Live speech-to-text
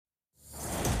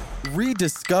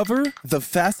Rediscover the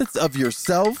facets of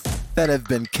yourself that have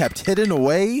been kept hidden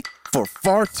away for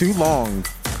far too long.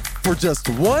 For just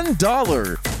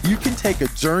 $1, you can take a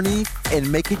journey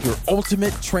and make it your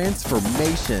ultimate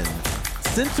transformation.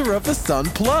 Center of the Sun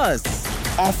Plus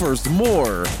offers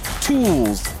more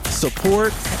tools,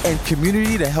 support, and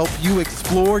community to help you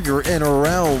explore your inner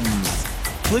realms.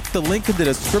 Click the link in the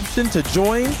description to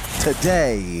join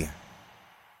today.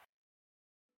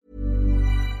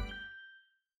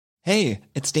 Hey,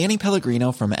 it's Danny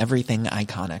Pellegrino from Everything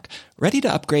Iconic. Ready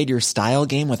to upgrade your style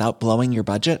game without blowing your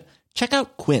budget? Check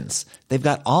out Quince. They've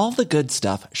got all the good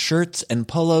stuff, shirts and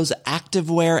polos,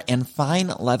 activewear, and fine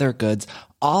leather goods,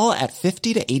 all at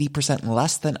 50 to 80%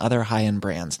 less than other high-end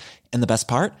brands. And the best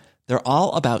part? They're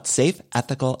all about safe,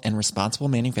 ethical, and responsible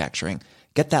manufacturing.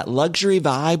 Get that luxury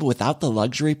vibe without the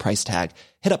luxury price tag.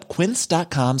 Hit up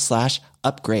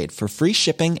quince.com/upgrade for free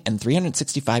shipping and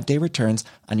 365-day returns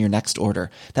on your next order.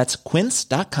 That's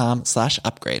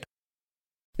quince.com/upgrade.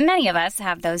 Many of us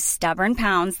have those stubborn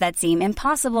pounds that seem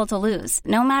impossible to lose,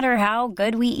 no matter how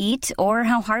good we eat or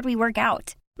how hard we work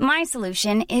out. My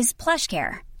solution is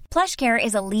PlushCare. PlushCare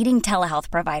is a leading telehealth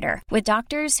provider with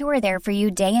doctors who are there for you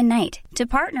day and night to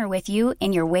partner with you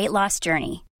in your weight loss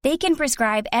journey. They can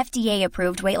prescribe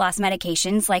FDA-approved weight loss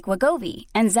medications like Wegovy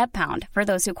and Zepbound for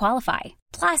those who qualify.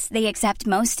 Plus, they accept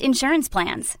most insurance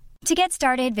plans. To get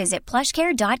started, visit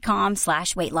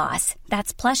plushcare.com/weightloss.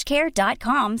 That's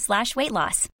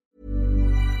plushcare.com/weightloss.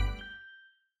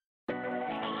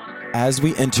 As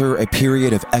we enter a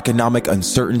period of economic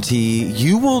uncertainty,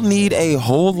 you will need a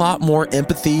whole lot more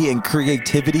empathy and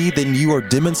creativity than you are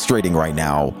demonstrating right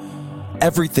now.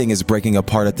 Everything is breaking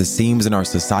apart at the seams in our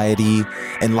society,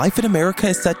 and life in America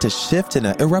is set to shift in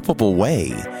an irreparable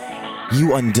way.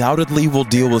 You undoubtedly will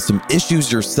deal with some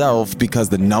issues yourself because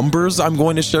the numbers I'm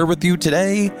going to share with you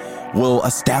today will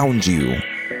astound you.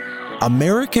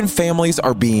 American families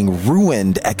are being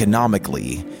ruined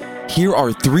economically. Here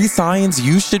are 3 signs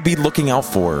you should be looking out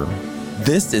for.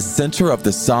 This is Center of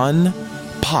the Sun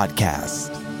podcast.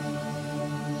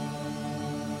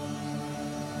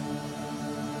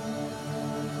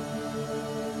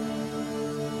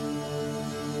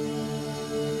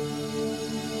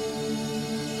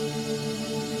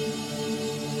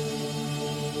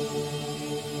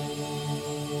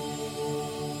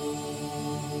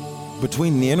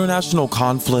 Between the international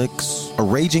conflicts, a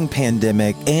raging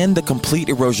pandemic, and the complete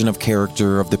erosion of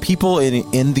character of the people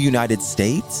in the United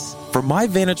States, from my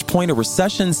vantage point, a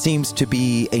recession seems to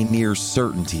be a near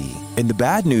certainty. And the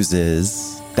bad news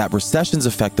is that recessions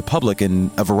affect the public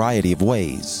in a variety of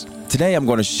ways. Today, I'm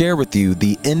going to share with you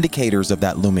the indicators of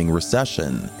that looming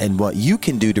recession and what you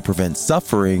can do to prevent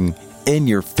suffering in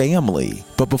your family.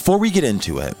 But before we get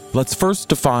into it, let's first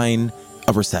define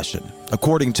a recession.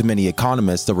 According to many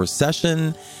economists, a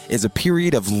recession is a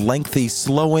period of lengthy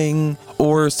slowing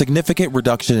or significant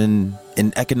reduction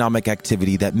in economic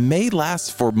activity that may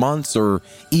last for months or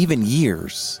even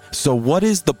years. So what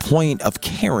is the point of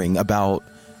caring about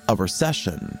a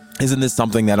recession? Isn't this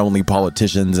something that only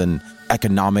politicians and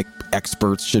economic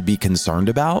experts should be concerned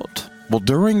about? Well,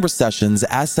 during recessions,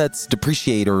 assets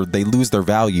depreciate or they lose their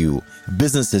value,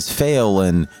 businesses fail,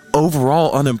 and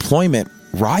overall unemployment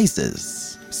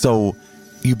rises. So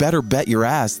you better bet your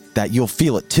ass that you'll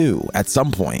feel it too at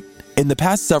some point. In the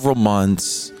past several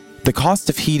months, the cost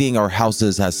of heating our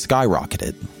houses has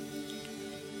skyrocketed.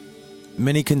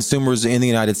 Many consumers in the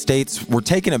United States were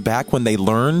taken aback when they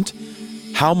learned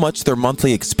how much their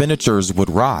monthly expenditures would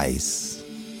rise.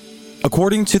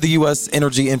 According to the U.S.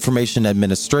 Energy Information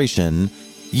Administration,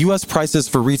 U.S. prices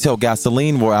for retail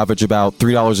gasoline will average about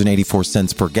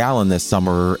 $3.84 per gallon this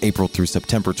summer, April through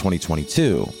September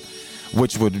 2022,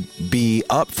 which would be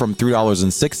up from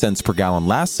 $3.06 per gallon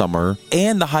last summer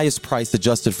and the highest price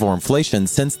adjusted for inflation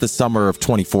since the summer of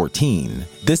 2014.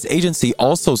 This agency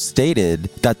also stated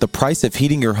that the price of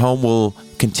heating your home will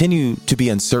continue to be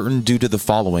uncertain due to the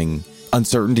following: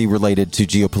 uncertainty related to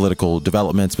geopolitical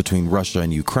developments between Russia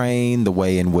and Ukraine, the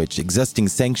way in which existing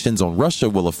sanctions on Russia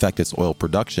will affect its oil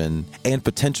production, and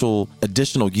potential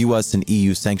additional U.S. and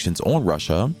EU sanctions on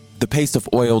Russia, the pace of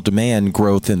oil demand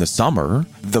growth in the summer,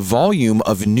 the volume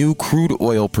of new crude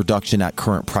oil production at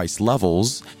current price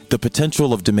levels, the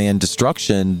potential of demand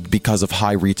destruction because of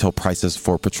high retail prices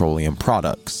for petroleum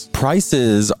products.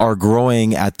 Prices are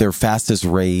growing at their fastest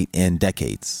rate in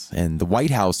decades, and the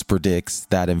White House predicts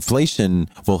that inflation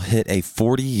will hit a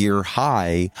 40-year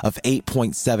high of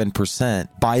 8.7%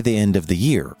 by the end of the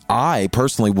year. I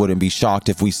personally wouldn't be shocked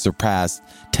if we surpassed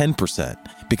 10%.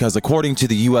 Because according to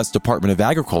the U.S. Department of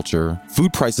Agriculture,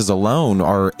 food prices alone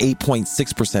are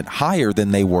 8.6% higher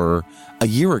than they were a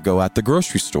year ago at the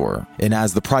grocery store. And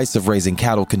as the price price of raising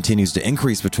cattle continues to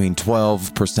increase between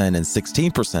 12% and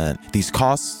 16%, these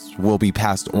costs will be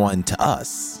passed on to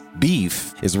us.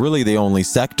 Beef is really the only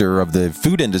sector of the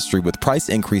food industry with price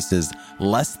increases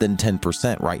less than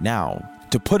 10% right now.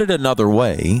 To put it another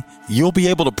way, you'll be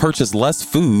able to purchase less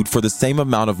food for the same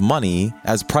amount of money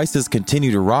as prices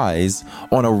continue to rise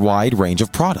on a wide range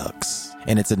of products.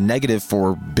 And it's a negative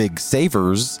for big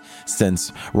savers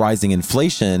since rising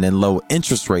inflation and low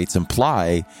interest rates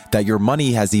imply that your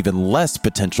money has even less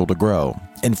potential to grow.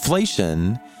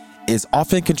 Inflation is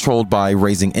often controlled by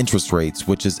raising interest rates,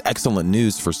 which is excellent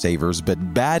news for savers,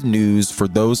 but bad news for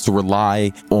those who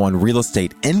rely on real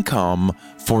estate income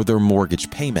for their mortgage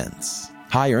payments.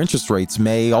 Higher interest rates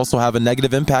may also have a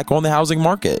negative impact on the housing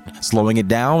market, slowing it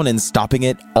down and stopping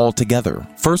it altogether.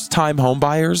 First-time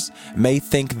homebuyers may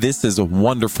think this is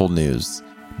wonderful news,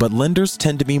 but lenders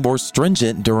tend to be more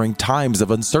stringent during times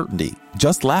of uncertainty.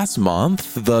 Just last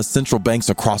month, the central banks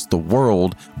across the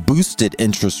world boosted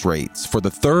interest rates for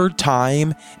the third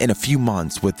time in a few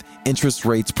months, with interest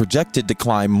rates projected to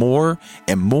climb more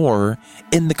and more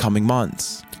in the coming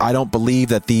months. I don't believe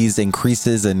that these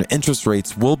increases in interest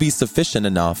rates will be sufficient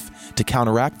enough to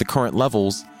counteract the current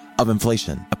levels of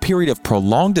inflation. A period of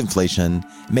prolonged inflation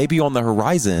may be on the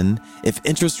horizon if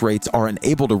interest rates are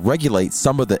unable to regulate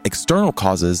some of the external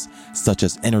causes, such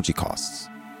as energy costs.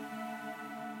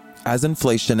 As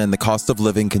inflation and the cost of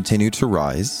living continue to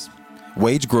rise,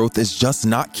 wage growth is just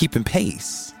not keeping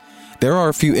pace. There are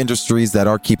a few industries that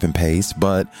are keeping pace,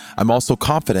 but I'm also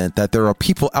confident that there are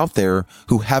people out there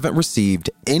who haven't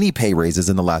received any pay raises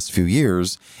in the last few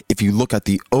years if you look at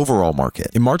the overall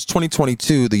market. In March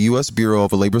 2022, the U.S. Bureau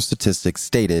of Labor Statistics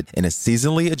stated in a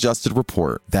seasonally adjusted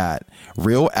report that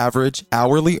real average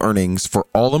hourly earnings for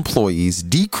all employees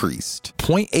decreased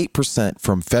 0.8%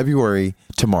 from February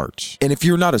to March. And if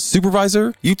you're not a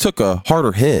supervisor, you took a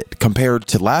harder hit. Compared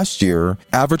to last year,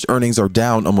 average earnings are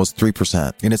down almost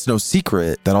 3%. And it's no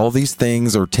secret that all these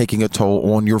things are taking a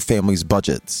toll on your family's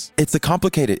budgets. It's a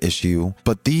complicated issue,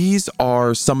 but these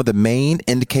are some of the main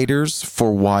indicators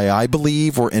for why I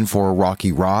believe we're in for a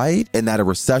rocky ride and that a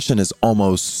recession is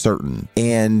almost certain.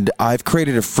 And I've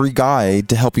created a free guide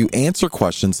to help you answer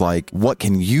questions like, what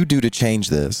can you do to change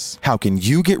this? How can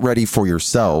you get ready for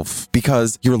yourself?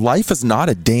 Because your life is not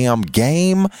a damn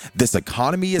game. This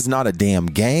economy is not a damn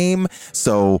game.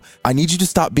 So I need you to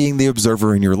stop being the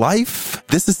observer in your life.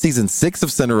 This is season 6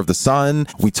 of Center of the Sun.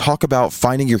 We talk about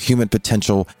finding your human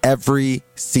potential every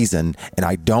season, and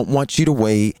I don't want you to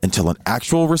wait until an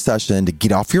actual recession to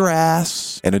get off your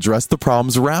ass and address the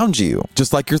problems around you.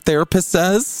 Just like your therapist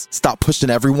says, stop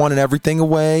pushing everyone and everything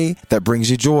away that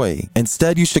brings you joy.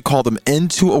 Instead, you should call them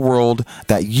into a world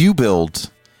that you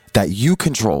build, that you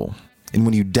control. And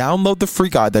when you download the free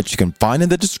guide that you can find in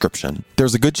the description,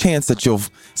 there's a good chance that you'll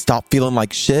stop feeling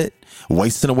like shit,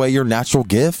 wasting away your natural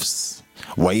gifts,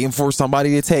 waiting for somebody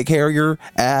to take care of your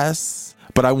ass.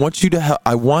 But I want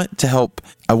to help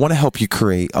you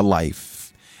create a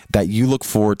life that you look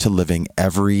forward to living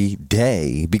every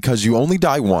day, because you only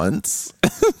die once.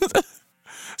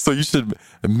 So you should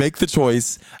make the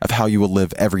choice of how you will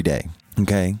live every day.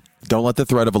 Okay? Don't let the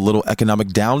threat of a little economic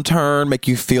downturn make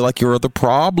you feel like you're the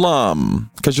problem,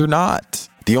 because you're not.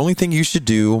 The only thing you should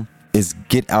do is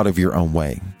get out of your own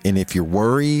way. And if you're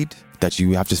worried that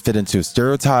you have to fit into a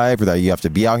stereotype, or that you have to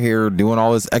be out here doing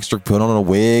all this extra, put on a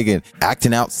wig and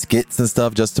acting out skits and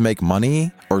stuff just to make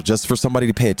money, or just for somebody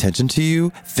to pay attention to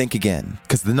you, think again,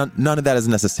 because none of that is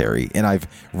necessary. And I've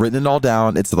written it all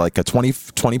down. It's like a 20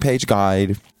 page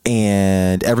guide,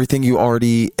 and everything you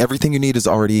need is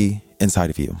already inside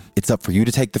of you. It's up for you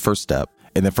to take the first step.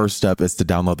 And the first step is to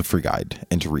download the free guide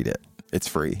and to read it. It's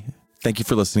free. Thank you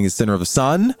for listening to Center of the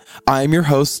Sun. I'm your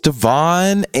host,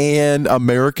 Devon, and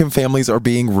American families are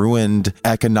being ruined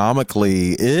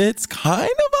economically. It's kind of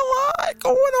a lot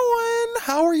going on.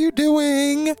 How are you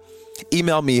doing?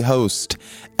 Email me,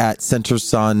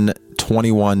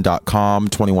 host@centersun21.com.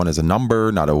 21 is a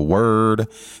number, not a word.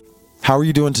 How are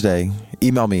you doing today?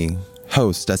 Email me,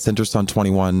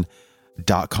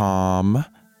 host@centersun21.com.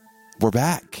 We're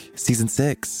back. Season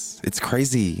 6. It's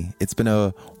crazy. It's been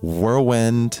a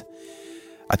whirlwind.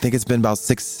 I think it's been about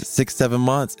 7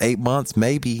 months, 8 months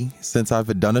maybe since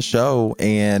I've done a show,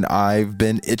 and I've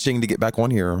been itching to get back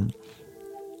on here.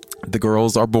 The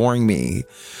girls are boring me.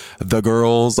 The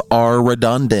girls are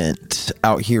redundant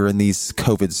out here in these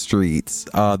COVID streets.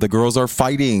 The girls are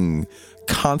fighting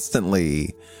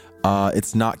constantly.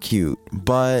 It's not cute,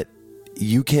 but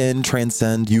you can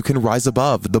transcend, you can rise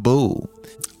above the boo.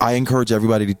 I encourage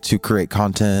everybody to create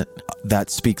content that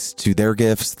speaks to their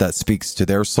gifts, that speaks to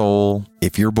their soul.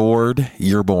 If you're bored,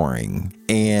 you're boring.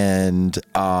 And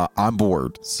I'm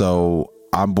bored. So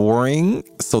I'm boring.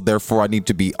 So therefore I need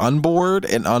to be unbored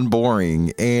and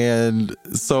unboring. And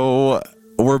so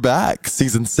we're back.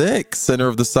 Season 6, Center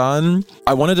of the Sun.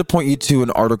 I wanted to point you to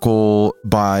an article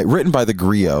written by the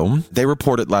Grio. They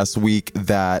reported last week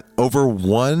that over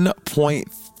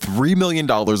 $1.3 million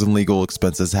in legal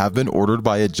expenses have been ordered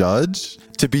by a judge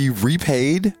to be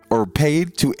repaid or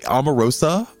paid to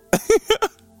Omarosa.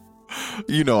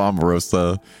 You know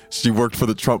Omarosa. She worked for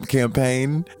the Trump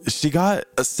campaign. She got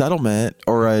a settlement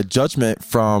or a judgment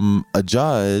from a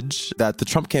judge that the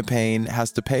Trump campaign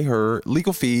has to pay her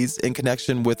legal fees in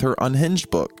connection with her Unhinged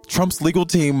book. Trump's legal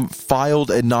team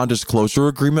filed a non-disclosure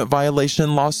agreement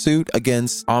violation lawsuit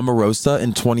against Omarosa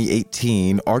in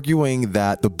 2018, arguing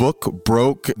that the book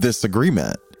broke this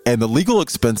agreement. And the legal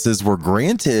expenses were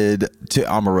granted to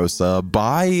Omarosa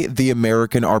by the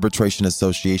American Arbitration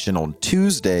Association on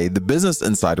Tuesday, the Business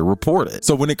Insider reported.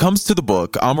 So when it comes to the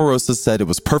book, Omarosa said it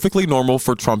was perfectly normal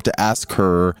for Trump to ask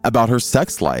her about her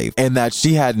sex life and that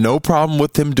she had no problem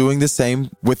with him doing the same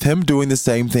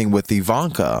thing with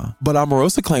Ivanka. But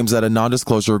Omarosa claims that a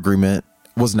non-disclosure agreement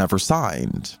was never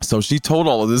signed. So she told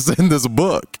all of this in this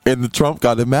book, and the Trump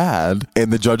got mad. And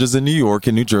the judges in New York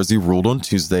and New Jersey ruled on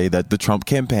Tuesday that the Trump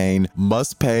campaign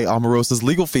must pay Omarosa's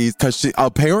legal fees because she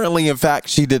apparently, in fact,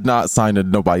 she did not sign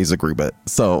nobody's agreement.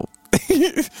 So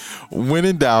when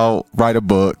in doubt, write a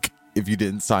book if you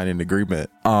didn't sign an agreement.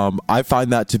 I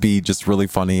find that to be just really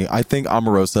funny. I think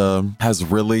Omarosa has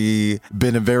really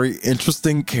been a very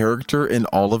interesting character in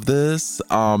all of this,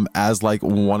 as like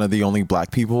one of the only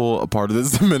Black people a part of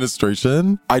this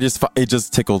administration. It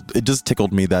just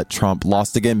tickled me that Trump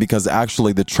lost again, because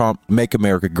actually the Trump Make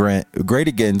America Great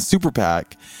Again super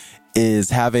PAC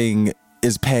is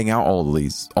paying out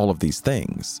all of these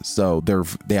things. So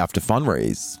they have to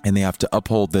fundraise and they have to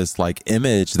uphold this like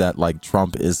image that like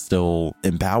Trump is still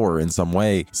in power in some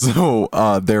way. So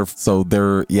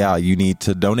you need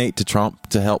to donate to Trump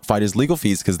to help fight his legal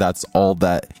fees, because that's all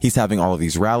that he's having, all of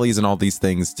these rallies and all these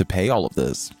things to pay all of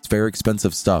this. It's very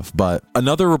expensive stuff. But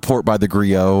another report by the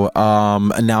Grio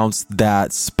announced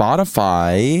that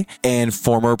Spotify and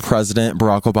former President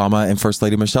Barack Obama and First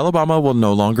Lady Michelle Obama will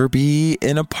no longer be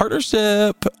in a partnership.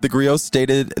 The Grio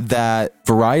stated that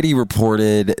Variety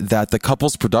reported that the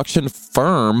couple's production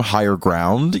firm, Higher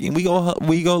Ground, we go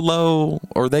low,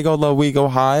 or they go low, we go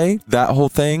high, that whole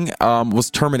thing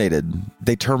was terminated.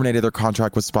 They terminated their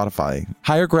contract with Spotify.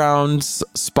 Higher Ground's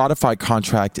Spotify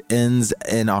contract ends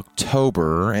in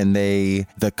October, and the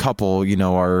couple,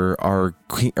 are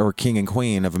king and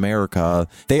queen of America.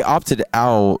 They opted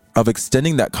out of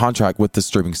extending that contract with the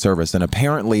streaming service, and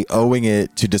apparently owing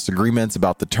it to disagreements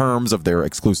about the terms of their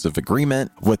exclusive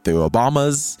agreement with the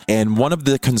Obamas. And one of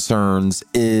the concerns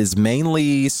is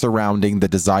mainly surrounding the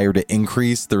desire to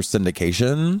increase their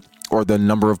syndication, or the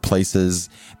number of places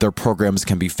their programs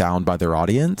can be found by their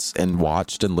audience and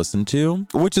watched and listened to,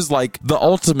 which is like the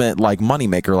ultimate like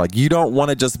moneymaker. Like, you don't want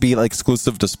to just be like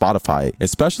exclusive to Spotify,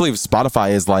 especially if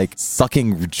Spotify is like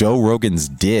sucking Joe Rogan's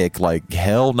dick. Like,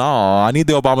 hell no, I need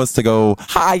the Obamas to go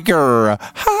higher.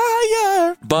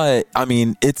 But I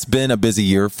mean, it's been a busy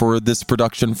year for this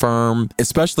production firm,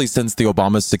 especially since the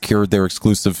Obamas secured their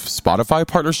exclusive Spotify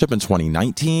partnership in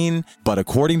 2019. But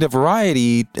according to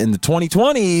Variety, in the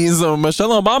 2020s,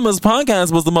 Michelle Obama's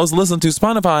podcast was the most listened to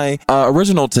Spotify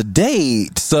original to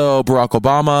date. So Barack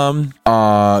Obama,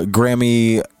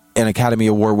 Grammy and Academy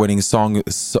Award winning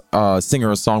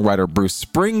singer-songwriter Bruce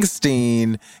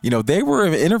Springsteen, they were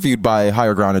interviewed by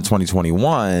Higher Ground in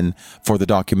 2021 for the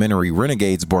documentary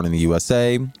Renegades Born in the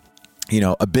USA.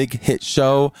 A big hit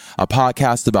show, a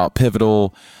podcast about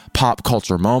pivotal pop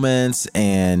culture moments,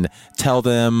 and Tell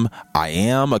Them I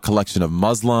Am, a collection of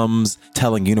Muslims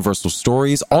telling universal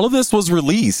stories. All of this was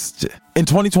released in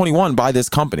 2021 by this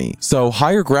company. So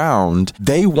Higher Ground,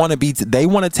 they want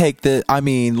to take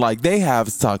they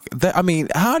have stuck.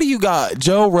 How do you got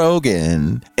Joe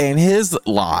Rogan and his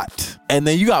lot, and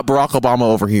then you got Barack Obama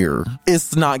over here?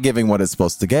 It's not giving what it's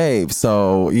supposed to give.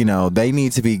 So, they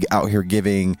need to be out here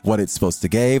giving what it's supposed to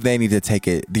give. They need to take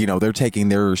it, they're taking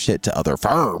their shit to other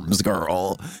firms,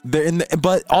 girl.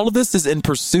 But all of this is in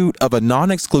pursuit of a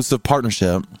non-exclusive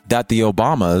partnership that the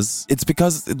Obamas, it's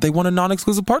because they want a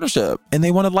non-exclusive partnership and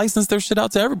they want to license their shit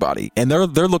out to everybody. And they're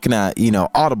looking at,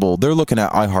 Audible, they're looking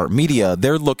at iHeartMedia,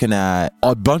 they're looking at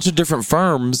a bunch of different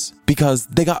firms because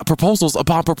they got proposals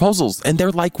upon proposals. And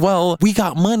they're like, well, we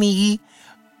got money.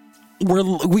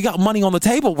 we got money on the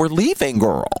table. We're leaving,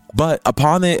 girl. But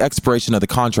upon the expiration of the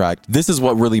contract, this is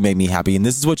what really made me happy. And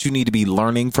this is what you need to be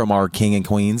learning from our king and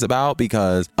queens about,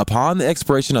 because upon the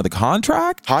expiration of the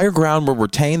contract, Higher Ground will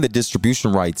retain the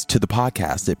distribution rights to the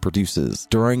podcast it produces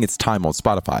during its time on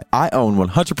Spotify. I own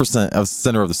 100% of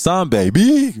Center of the Sun,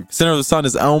 baby. Center of the Sun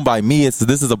is owned by me.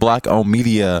 This is a black-owned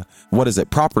media, what is it,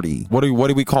 property? What do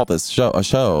we call this show? A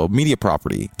show, media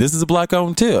property. This is a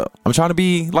black-owned too. I'm trying to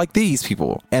be like these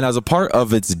people. And as a part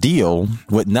of its deal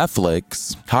with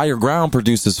Netflix, Higher Ground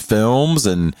produces films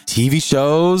and TV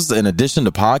shows in addition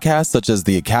to podcasts such as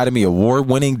the Academy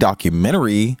Award-winning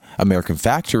documentary American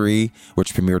Factory,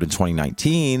 which premiered in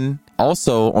 2019.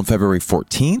 Also, on February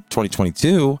 14th,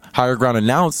 2022, Higher Ground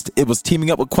announced it was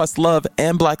teaming up with Questlove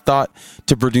and Black Thought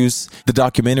to produce the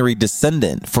documentary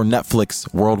Descendant for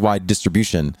Netflix worldwide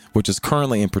distribution, which is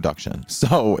currently in production.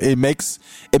 So it makes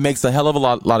a hell of a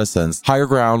lot of sense. Higher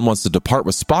Ground wants to depart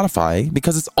with Spotify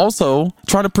because it's also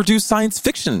trying to produce science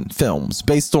fiction films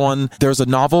based on, there's a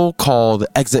novel called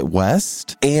Exit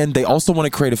West, and they also want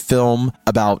to create a film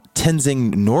about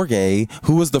Tenzing Norgay,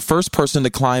 who was the first person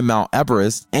to climb Mount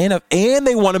Everest, and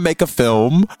they want to make a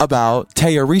film about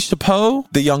Tayarisha Poe,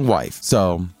 the young wife.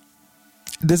 So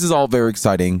this is all very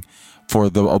exciting for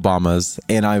the Obamas,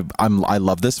 and I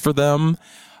love this for them.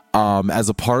 As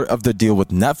a part of the deal with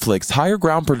Netflix, Higher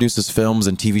Ground produces films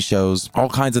and TV shows, all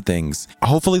kinds of things.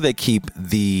 Hopefully they keep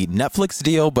the Netflix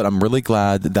deal, but I'm really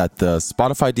glad that the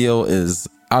Spotify deal is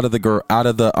out of the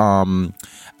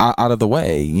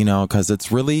way, you know, because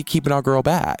it's really keeping our girl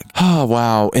back. Oh,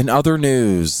 wow. In other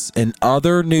news,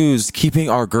 keeping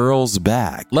our girls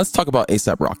back. Let's talk about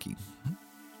A$AP Rocky.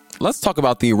 Let's talk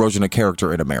about the erosion of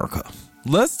character in America.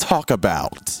 Let's talk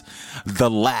about the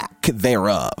lack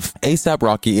thereof. A$AP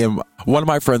Rocky, and one of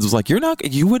my friends was like, you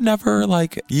would never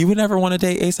want to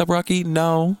date A$AP Rocky?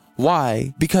 No.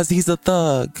 Why? Because he's a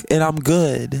thug and I'm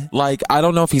good. Like, I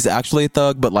don't know if he's actually a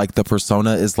thug, but like the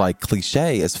persona is like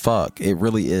cliche as fuck. It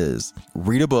really is.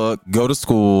 Read a book, go to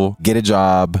school, get a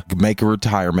job, make a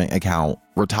retirement account,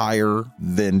 retire,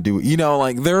 then do, you know,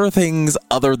 like there are things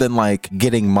other than like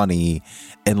getting money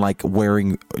and like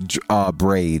wearing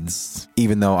braids,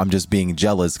 even though I'm just being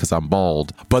jealous because I'm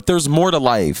bald. But there's more to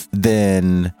life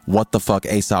than what the fuck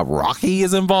A$AP Rocky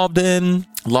is involved in.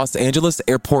 Los Angeles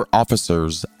airport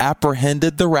officers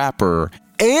apprehended the rapper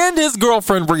and his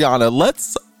girlfriend Rihanna.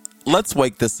 Let's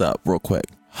wake this up real quick.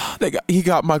 He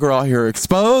got my girl out here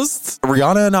exposed.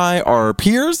 Rihanna and I are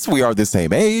peers. We are the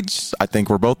same age. I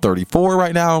think we're both 34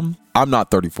 right now. I'm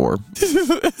not 34.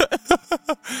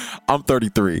 I'm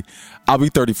 33. I'll be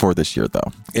 34 this year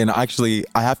though. And actually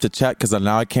I have to check because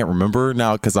now I can't remember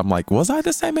now because I'm like, was I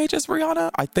the same age as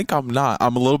Rihanna? I think I'm not.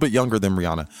 I'm a little bit younger than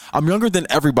Rihanna. I'm younger than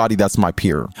everybody that's my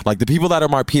peer. Like the people that are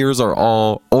my peers are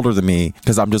all older than me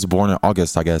because I'm just born in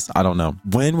August, I guess. I don't know.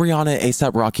 When Rihanna and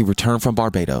A$AP Rocky returned from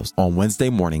Barbados on Wednesday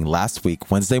morning,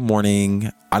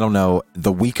 I don't know,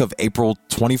 the week of April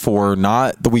 24,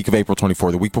 not the week of April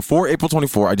 24, the week before April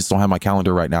 24. I just don't have my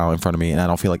calendar right now in front of me and I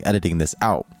don't feel like editing this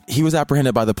out. He was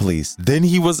apprehended by the police. Then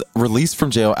he was released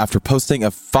from jail after posting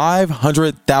a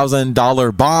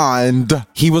 $500,000 bond.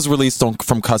 He was released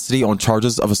from custody on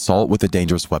charges of assault with a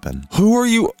dangerous weapon. Who are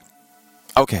you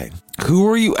out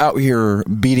here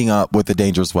beating up with a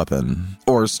dangerous weapon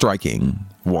or striking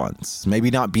once?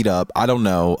 Maybe not beat up. I don't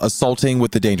know. Assaulting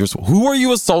with the dangerous. Who are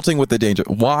you assaulting with the dangerous?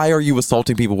 Why are you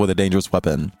assaulting people with a dangerous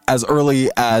weapon as early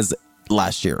as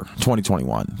last year,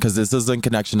 2021, because this is in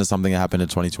connection to something that happened in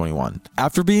 2021.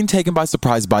 After being taken by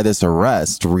surprise by this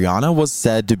arrest, Rihanna was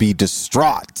said to be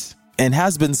distraught and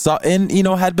had been sobbing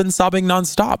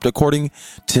nonstop, according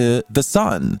to The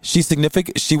Sun.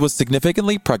 She was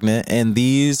significantly pregnant, and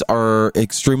these are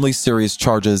extremely serious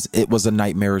charges. It was a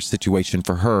nightmarish situation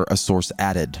for her, a source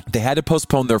added. They had to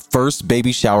postpone their first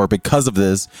baby shower because of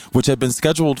this, which had been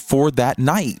scheduled for that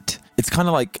night. It's kind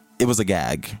of like it was a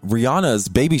gag. Rihanna's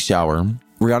baby shower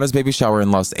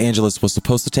in Los Angeles was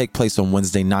supposed to take place on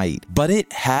Wednesday night, but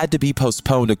it had to be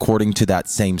postponed according to that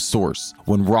same source.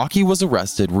 When Rocky was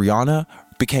arrested, Rihanna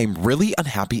became really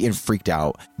unhappy and freaked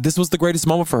out. This was the greatest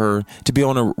moment for her to be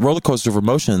on a roller coaster of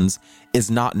emotions,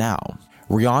 is not now.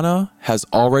 Rihanna has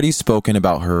already spoken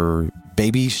about her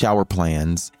baby shower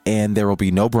plans, and there will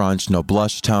be no brunch, no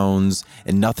blush tones,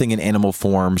 and nothing in animal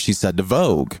form, she said to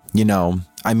Vogue. You know,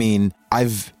 I mean,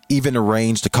 even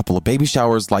arranged a couple of baby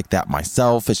showers like that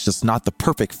myself. It's just not the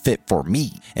perfect fit for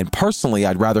me. And personally,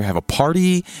 I'd rather have a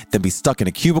party than be stuck in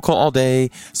a cubicle all day.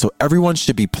 So everyone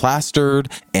should be plastered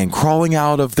and crawling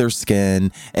out of their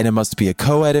skin. And it must be a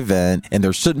co-ed event. And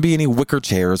there shouldn't be any wicker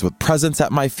chairs with presents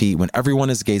at my feet when everyone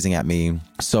is gazing at me.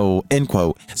 So, end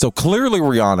quote. So clearly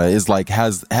Rihanna is like,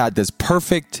 has had this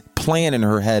perfect plan in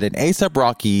her head, and A$AP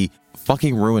Rocky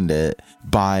fucking ruined it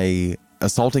by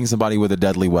assaulting somebody with a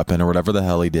deadly weapon or whatever the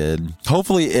hell he did.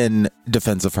 Hopefully in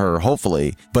defense of her,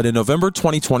 hopefully. But in November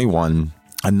 2021,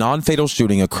 a non-fatal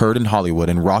shooting occurred in Hollywood,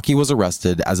 and Rocky was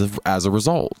arrested as a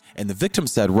result. And the victim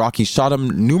said Rocky shot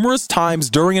him numerous times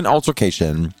during an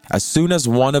altercation. As soon as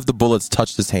one of the bullets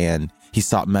touched his hand, he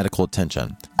sought medical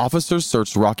attention. Officers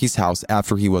searched Rocky's house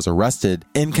after he was arrested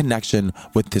in connection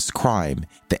with this crime.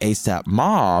 The A$AP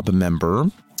mob member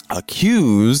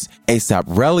accused A$AP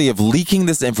Rocky of leaking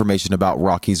this information about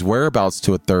Rocky's whereabouts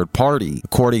to a third party.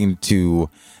 According to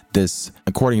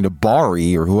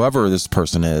Bari, or whoever this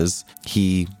person is,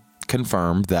 he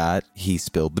confirmed that he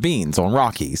spilled the beans on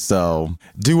Rocky. So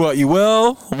do what you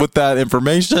will with that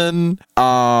information.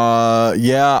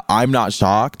 Yeah, I'm not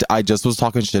shocked. I just was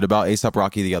talking shit about A$AP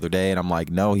Rocky the other day, and I'm like,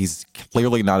 no, he's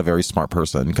clearly not a very smart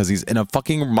person because he's in a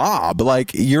fucking mob.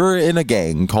 Like, you're in a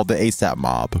gang called the A$AP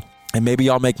mob. And maybe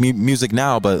y'all make music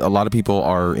now, but a lot of people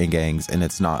are in gangs, and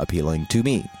it's not appealing to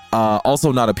me.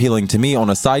 Also not appealing to me, on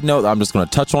a side note, I'm just going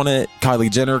to touch on it.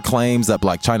 Kylie Jenner claims that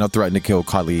Blac Chyna threatened to kill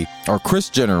Kylie, or Kris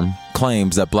Jenner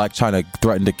claims that Blac Chyna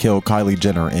threatened to kill Kylie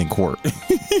Jenner in court.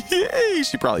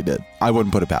 She probably did. I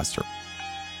wouldn't put it past her.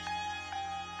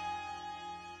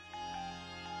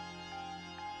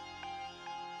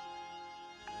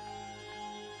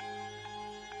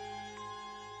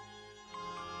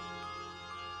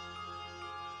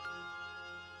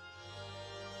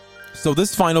 So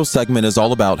this final segment is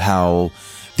all about how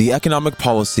the economic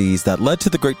policies that led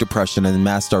to the Great Depression and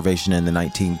mass starvation in the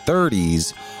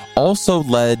 1930s also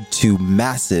led to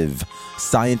massive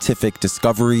scientific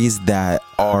discoveries that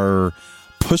are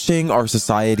pushing our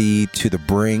society to the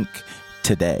brink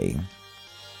today.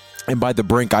 And by the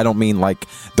brink, I don't mean like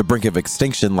the brink of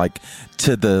extinction, like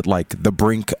to the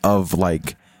brink of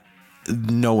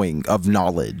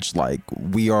knowledge. Like,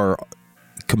 we are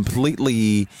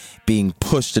completely being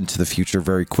pushed into the future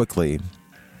very quickly.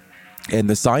 And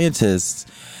the scientists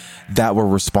that were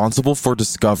responsible for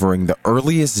discovering the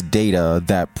earliest data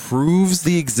that proves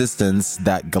the existence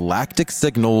that galactic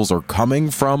signals are coming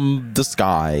from the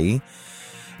sky,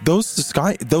 those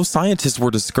scientists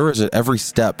were discouraged at every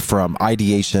step, from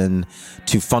ideation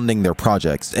to funding their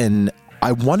projects. And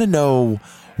I want to know,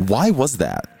 why was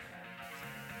that?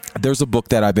 There's a book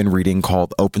that I've been reading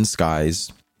called Open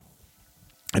Skies.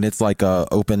 And it's like a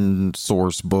open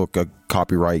source book, a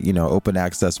copyright, open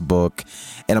access book.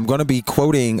 And I'm going to be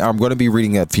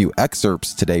reading a few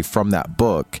excerpts today from that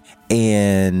book.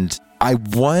 And I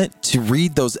want to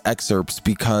read those excerpts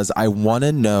because I want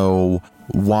to know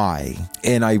why.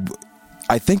 And I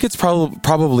think it's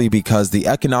probably because the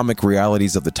economic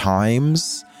realities of the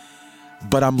times,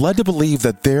 but I'm led to believe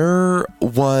that there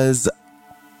was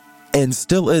and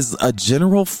still is a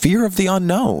general fear of the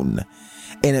unknown.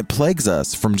 And it plagues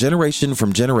us from generation,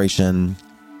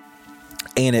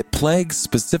 and it plagues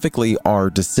specifically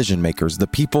our decision makers, the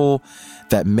people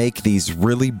that make these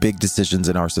really big decisions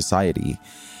in our society.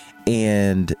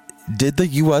 And did the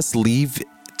U.S. leave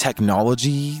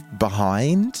technology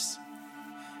behind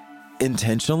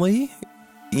intentionally?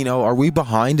 Are we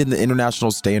behind in the international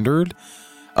standard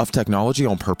of technology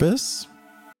on purpose?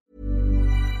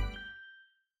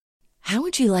 How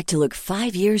would you like to look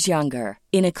 5 years younger?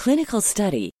 In a clinical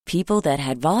study, people that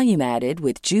had volume added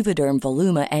with Juvederm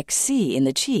Voluma XC in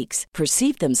the cheeks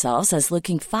perceived themselves as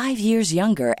looking 5 years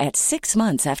younger at 6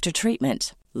 months after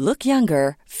treatment. Look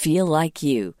younger, feel like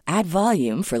you. Add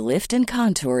volume for lift and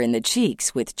contour in the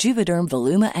cheeks with Juvederm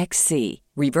Voluma XC.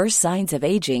 Reverse signs of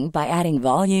aging by adding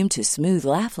volume to smooth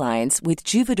laugh lines with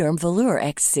Juvederm Volure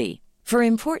XC. For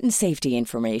important safety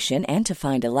information and to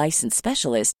find a licensed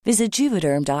specialist, visit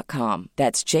Juvederm.com.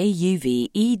 That's JUVEDERM.com.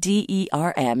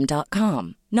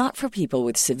 Not for people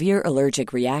with severe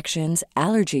allergic reactions,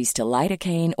 allergies to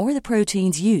lidocaine, or the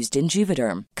proteins used in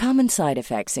Juvederm. Common side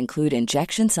effects include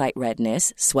injection site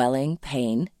redness, swelling,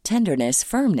 pain, tenderness,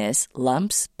 firmness,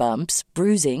 lumps, bumps,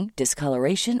 bruising,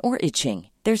 discoloration, or itching.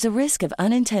 There's a risk of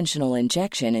unintentional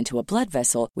injection into a blood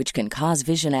vessel, which can cause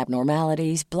vision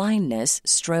abnormalities, blindness,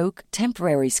 stroke,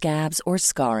 temporary scabs, or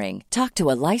scarring. Talk to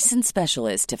a licensed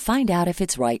specialist to find out if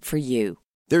it's right for you.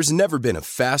 There's never been a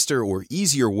faster or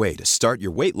easier way to start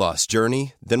your weight loss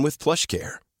journey than with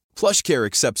PlushCare. PlushCare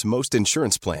accepts most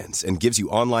insurance plans and gives you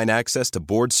online access to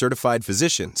board-certified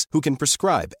physicians who can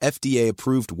prescribe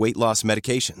FDA-approved weight loss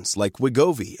medications like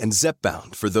Wegovy and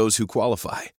Zepbound for those who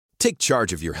qualify. Take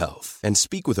charge of your health and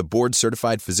speak with a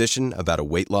board-certified physician about a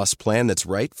weight loss plan that's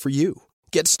right for you.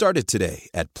 Get started today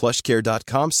at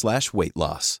plushcare.com/weight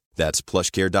loss. That's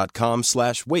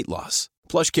plushcare.com/weight loss.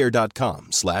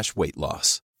 plushcare.com/weight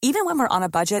loss. Even when we're on a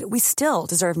budget, we still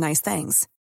deserve nice things.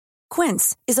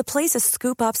 Quince is a place to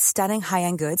scoop up stunning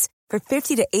high-end goods for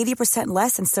 50 to 80%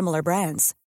 less than similar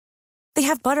brands. They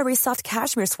have buttery soft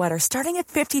cashmere sweaters starting at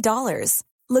 $50,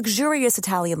 luxurious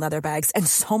Italian leather bags, and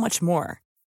so much more.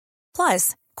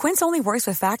 Plus, Quince only works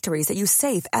with factories that use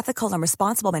safe, ethical, and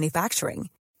responsible manufacturing.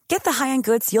 Get the high-end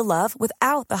goods you'll love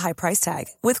without the high price tag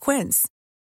with Quince.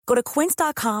 Go to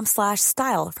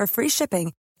quince.com/style for free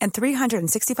shipping and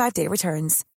 365-day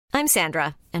returns. I'm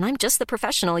Sandra, and I'm just the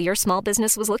professional your small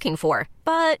business was looking for.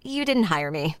 But you didn't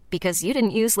hire me because you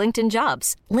didn't use LinkedIn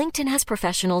Jobs. LinkedIn has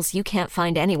professionals you can't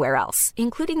find anywhere else,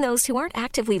 including those who aren't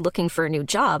actively looking for a new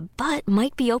job, but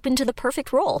might be open to the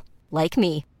perfect role, like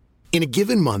me. In a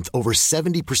given month, over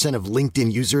 70% of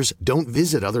LinkedIn users don't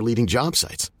visit other leading job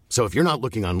sites. So if you're not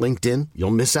looking on LinkedIn,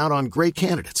 you'll miss out on great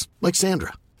candidates like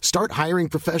Sandra. Start hiring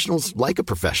professionals like a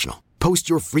professional. Post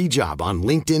your free job on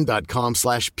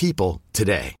linkedin.com/people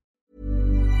today.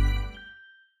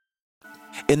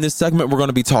 In this segment, we're going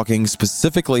to be talking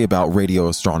specifically about radio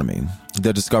astronomy,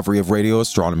 the discovery of radio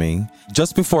astronomy.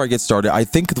 Just before I get started, I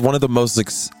think one of the most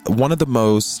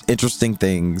interesting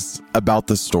things about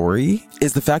the story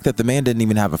is the fact that the man didn't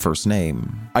even have a first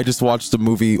name. I just watched a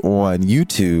movie on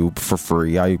YouTube for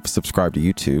free. I subscribe to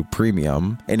YouTube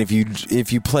Premium, and if you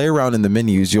play around in the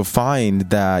menus, you'll find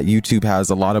that YouTube has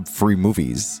a lot of free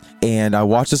movies. And I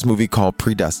watched this movie called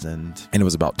Predestined, and it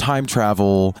was about time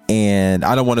travel. And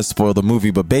I don't want to spoil the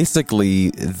movie, but basically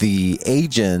the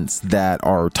agents that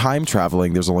are time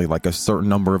traveling, there's only like a certain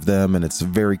number of them, and it's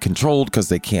very controlled because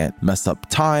they can't mess up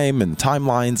time and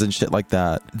timelines and shit like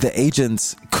that. The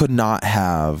agents could not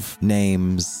have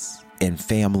names and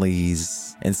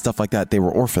families and stuff like that. They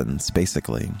were orphans,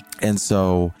 basically. And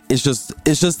so it's just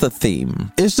the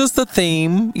theme. It's just the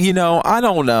theme, I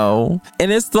don't know.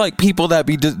 And it's like people that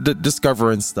be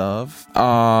discovering stuff.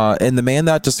 And the man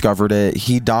that discovered it,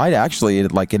 he died actually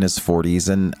like in his 40s.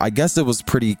 And I guess it was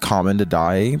pretty common to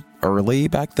die early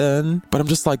back then. But I'm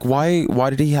just like, why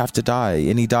did he have to die?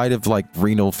 And he died of like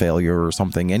renal failure or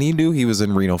something. And he knew he was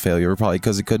in renal failure probably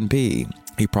because he couldn't pee.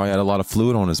 He probably had a lot of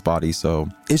fluid on his body. So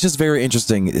it's just very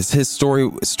interesting. His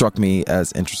story struck me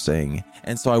as interesting.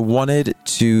 And so I wanted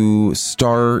to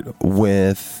start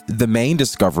with the main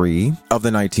discovery of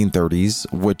the 1930s,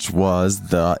 which was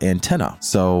the antenna.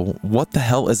 So what the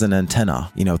hell is an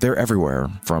antenna? They're everywhere,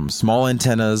 from small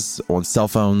antennas on cell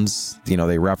phones,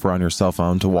 they wrap around your cell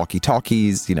phone, to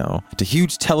walkie-talkies, to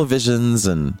huge televisions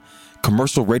and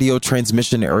commercial radio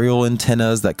transmission aerial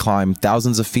antennas that climb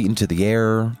thousands of feet into the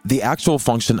air. The actual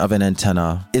function of an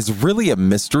antenna is really a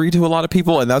mystery to a lot of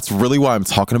people, and that's really why I'm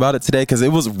talking about it today, because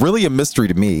it was really a mystery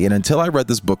to me. And until I read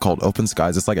this book called Open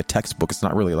Skies, it's like a textbook. It's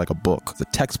not really like a book. It's a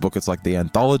textbook. It's like the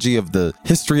anthology of the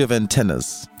history of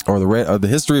antennas, or the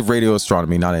history of radio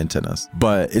astronomy, not antennas.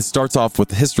 But it starts off with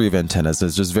the history of antennas.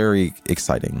 It's just very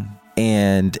exciting.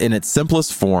 And in its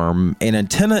simplest form, an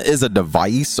antenna is a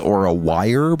device or a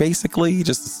wire, basically,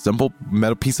 just a simple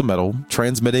metal piece of metal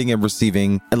transmitting and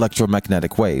receiving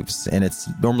electromagnetic waves. And it's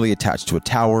normally attached to a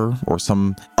tower or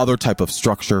some other type of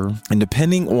structure. And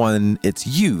depending on its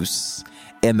use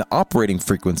and the operating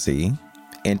frequency,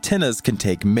 antennas can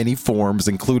take many forms,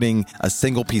 including a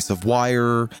single piece of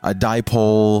wire, a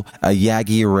dipole, a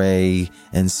Yagi array,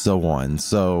 and so on.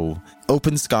 So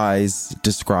Open Skies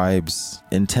describes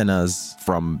antennas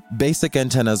from basic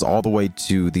antennas all the way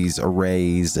to these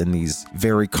arrays and these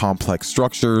very complex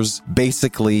structures,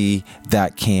 basically,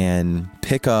 that can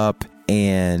pick up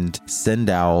and send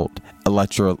out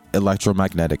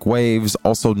electromagnetic waves,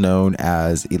 also known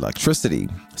as electricity.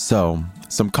 So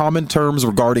some common terms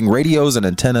regarding radios and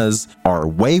antennas are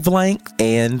wavelength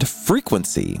and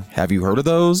frequency. Have you heard of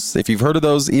those? If you've heard of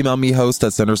those, email me,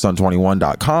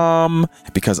 host@centersun21.com,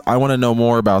 because I want to know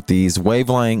more about these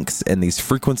wavelengths and these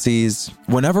frequencies.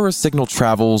 Whenever a signal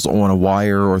travels on a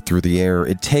wire or through the air,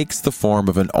 it takes the form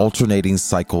of an alternating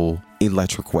cycle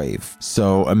electric wave.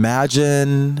 So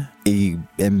imagine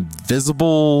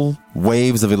invisible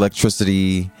waves of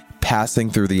electricity passing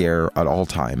through the air at all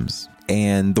times.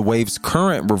 And the wave's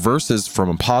current reverses from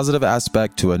a positive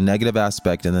aspect to a negative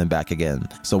aspect and then back again.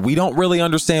 So we don't really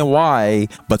understand why,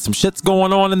 but some shit's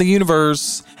going on in the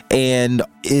universe and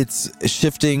it's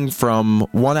shifting from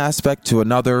one aspect to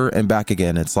another and back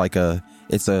again. It's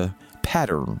a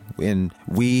pattern. And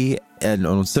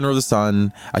on Center of the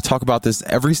Sun, I talk about this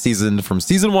every season from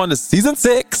season 1 to season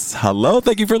 6. Hello,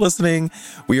 thank you for listening.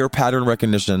 We are pattern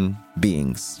recognition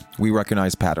beings. We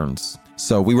recognize patterns.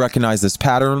 So we recognize this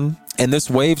pattern, and this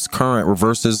wave's current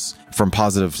reverses from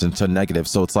positive to negative.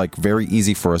 So it's like very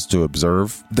easy for us to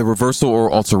observe. The reversal or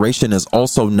alteration is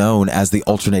also known as the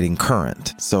alternating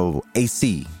current. So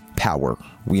AC power.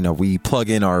 We plug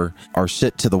in our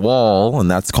shit to the wall, and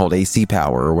that's called AC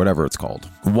power or whatever it's called.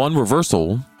 One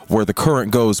reversal, where the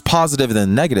current goes positive and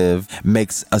then negative,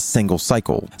 makes a single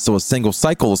cycle. So a single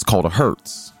cycle is called a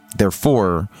hertz.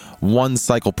 Therefore, 1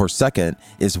 cycle per second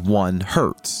is 1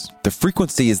 hertz. The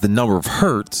frequency is the number of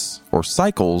hertz or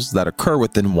cycles that occur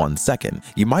within 1 second.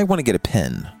 You might want to get a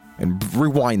pen and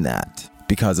rewind that,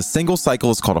 because a single cycle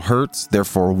is called a hertz.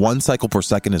 Therefore, 1 cycle per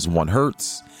second is 1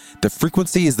 hertz. The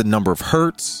frequency is the number of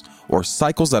hertz or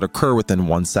cycles that occur within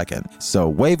 1 second. So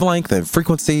wavelength and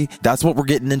frequency, that's what we're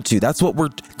getting into. That's what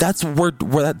we're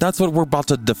about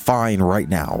to define right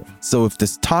now. So if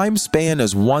this time span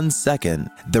is 1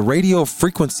 second, the radio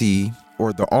frequency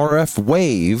or the RF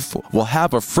wave will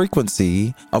have a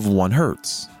frequency of 1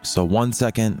 hertz. So 1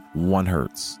 second, 1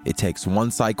 hertz. It takes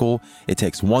 1 cycle. It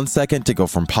takes 1 second to go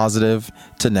from positive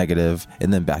to negative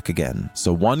and then back again.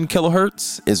 So 1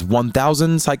 kilohertz is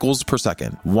 1,000 cycles per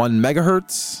second. 1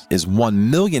 megahertz is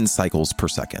 1 million cycles per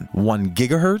second. 1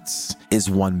 gigahertz is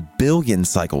 1 billion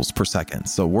cycles per second.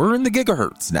 So we're in the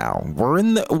gigahertz now. We're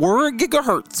a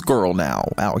gigahertz girl now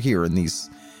out here in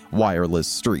these wireless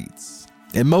streets.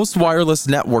 And most wireless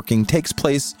networking takes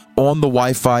place on the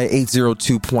Wi-Fi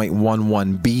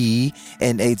 802.11b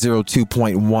and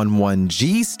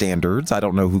 802.11g standards. I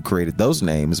don't know who created those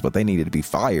names, but they needed to be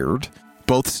fired.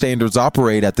 Both standards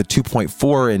operate at the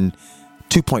 2.4 and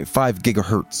 2.5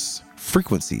 gigahertz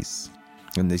frequencies.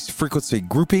 And these frequency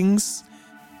groupings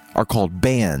are called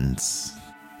bands.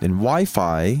 In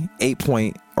Wi-Fi,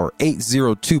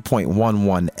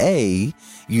 802.11a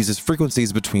uses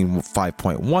frequencies between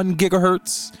 5.1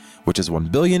 gigahertz, which is 1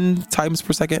 billion times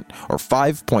per second, or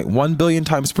 5.1 billion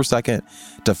times per second,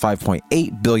 to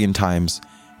 5.8 billion times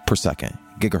per second,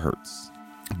 gigahertz.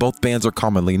 Both bands are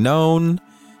commonly known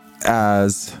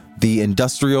as the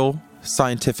industrial,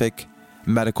 scientific,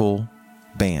 medical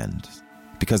band,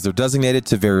 because they're designated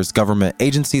to various government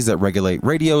agencies that regulate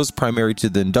radios, primarily to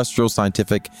the industrial,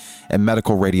 scientific, and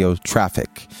medical radio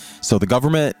traffic. So the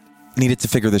government needed to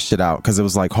figure this shit out, because it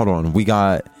was like, hold on, we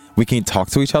can't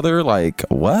talk to each other. Like,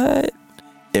 what?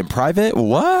 In private?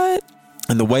 What?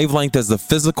 And the wavelength is the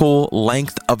physical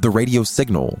length of the radio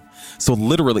signal. So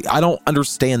literally, I don't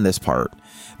understand this part.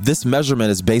 This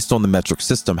measurement is based on the metric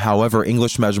system. However,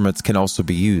 English measurements can also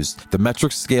be used. The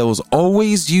metric scale is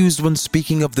always used when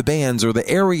speaking of the bands or the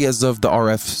areas of the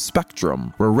RF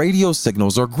spectrum where radio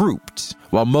signals are grouped.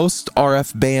 While most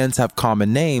RF bands have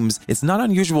common names, it's not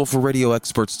unusual for radio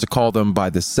experts to call them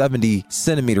by the 70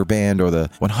 centimeter band or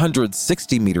the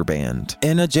 160 meter band.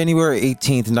 In a January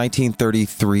 18th,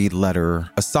 1933 letter,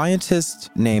 a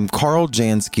scientist named Karl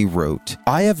Jansky wrote,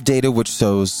 "I have data which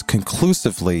shows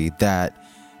conclusively that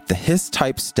the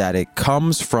His-type static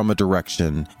comes from a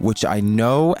direction which I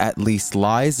know at least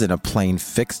lies in a plane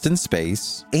fixed in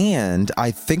space, and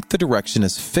I think the direction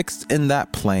is fixed in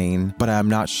that plane, but I am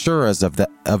not sure of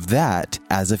that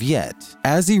as of yet."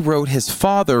 As he wrote his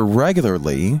father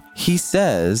regularly, he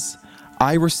says,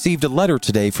 "I received a letter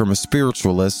today from a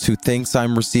spiritualist who thinks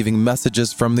I'm receiving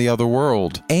messages from the other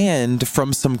world, and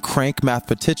from some crank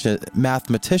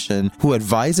mathematician who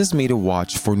advises me to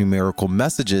watch for numerical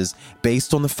messages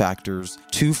based on the factors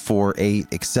 2, 4, 8,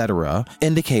 etc.,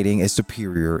 indicating a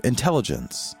superior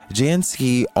intelligence."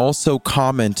 Jansky also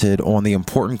commented on the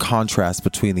important contrast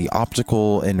between the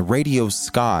optical and radio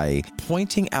sky,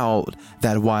 pointing out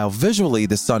that while visually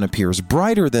the sun appears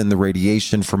brighter than the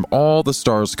radiation from all the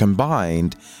stars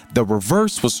combined, the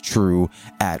reverse was true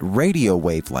at radio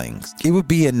wavelengths. It would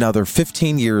be another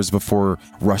 15 years before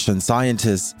Russian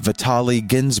scientists Vitaly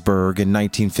Ginzburg in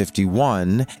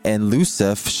 1951 and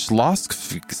Iosif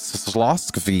Shklovsky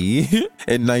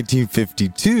in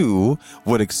 1952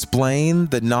 would explain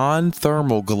the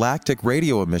non-thermal galactic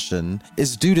radio emission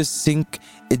is due to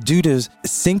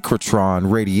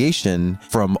synchrotron radiation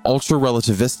from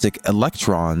ultra-relativistic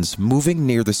electrons moving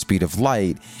near the speed of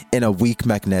light in a weak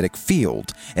magnetic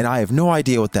field. And I have no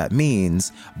idea what that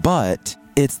means, but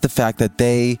it's the fact that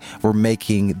they were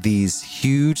making these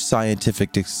huge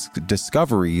scientific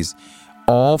discoveries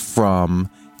all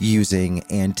from using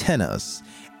antennas.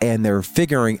 And they're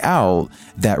figuring out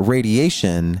that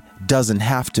radiation doesn't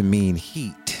have to mean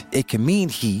heat. It can mean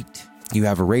heat. You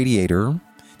have a radiator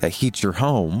that heats your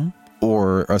home,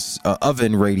 or an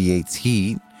oven radiates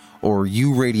heat, or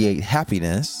you radiate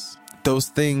happiness, those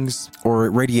things, or it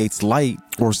radiates light,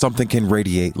 or something can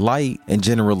radiate light. And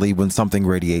generally, when something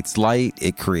radiates light,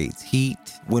 it creates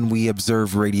heat. When we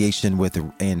observe radiation with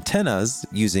antennas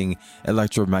using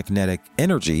electromagnetic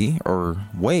energy or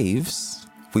waves,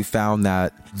 we found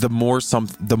that the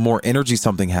more energy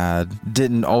something had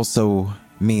didn't also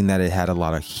mean that it had a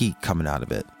lot of heat coming out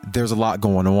of it. There's a lot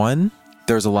going on.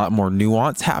 There's a lot more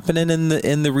nuance happening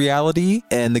in the reality,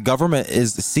 and the government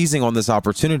is seizing on this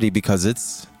opportunity because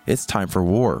it's time for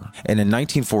war. And in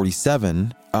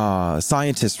 1947,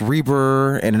 scientist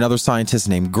Reber and another scientist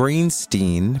named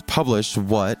Greenstein published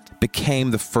what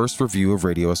became the first review of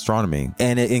radio astronomy.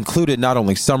 And it included not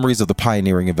only summaries of the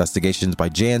pioneering investigations by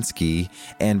Jansky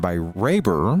and by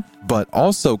Reber, but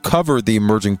also covered the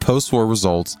emerging post-war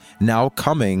results now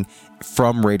coming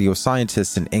from radio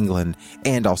scientists in England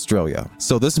and Australia.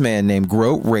 So this man named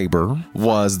Grote Reber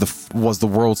was the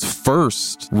world's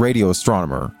first radio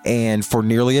astronomer, and for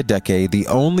nearly a decade, the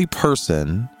only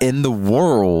person in the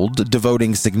world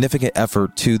devoting significant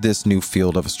effort to this new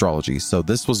field of astrology. So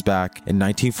this was back in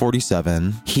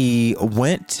 1947. He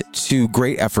went to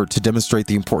great effort to demonstrate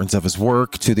the importance of his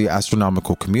work to the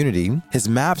astronomical community. His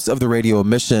maps of the radio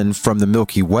emission from the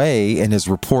Milky Way and his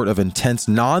report of intense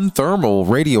non-thermal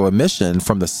radio emission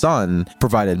from the sun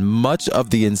provided much of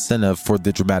the incentive for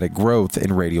the dramatic growth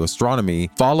in radio astronomy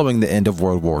following the end of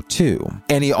World War II.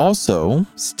 And he also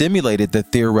stimulated the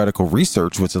theoretical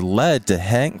research which led to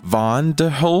Hank von der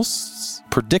Hulst's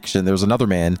prediction. There's another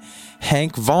man,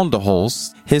 Hank von der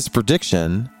Hulst, his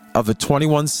prediction of the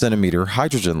 21 centimeter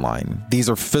hydrogen line. These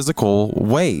are physical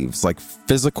waves, like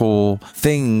physical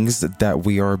things that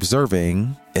we are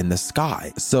observing in the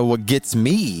sky. So what gets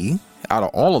me out of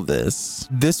all of this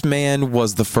man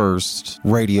was the first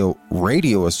radio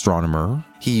astronomer.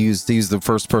 He's the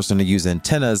first person to use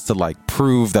antennas to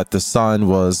prove that the sun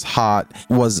was hot,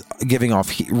 was giving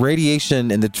off radiation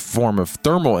in the form of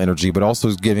thermal energy, but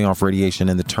also giving off radiation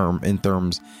in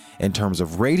terms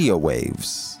of radio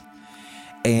waves.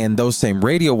 And those same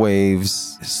radio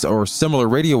waves or similar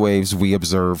radio waves we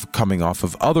observe coming off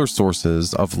of other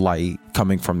sources of light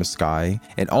coming from the sky.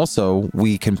 And also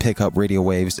we can pick up radio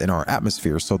waves in our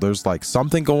atmosphere. So there's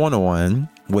something going on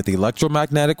with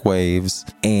electromagnetic waves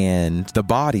and the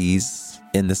bodies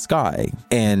in the sky.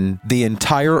 And the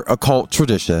entire occult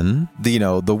tradition,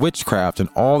 the witchcraft and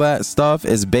all that stuff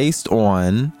is based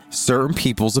on certain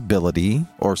people's ability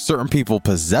or certain people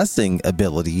possessing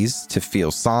abilities to feel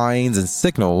signs and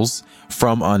signals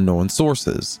from unknown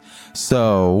sources.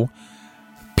 So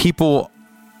people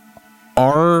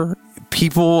naturally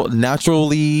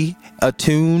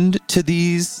attuned to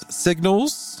these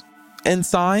signals and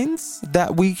signs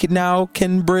that we now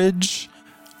can bridge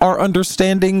our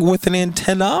understanding with an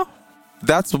antenna?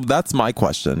 That's my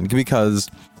question, because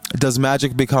does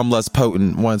magic become less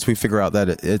potent once we figure out that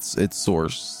it's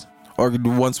source, or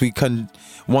once we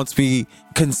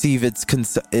conceive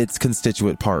its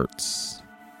constituent parts?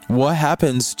 What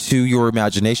happens to your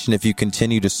imagination if you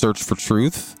continue to search for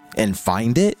truth and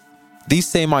find it? These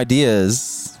same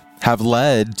ideas have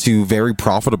led to very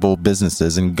profitable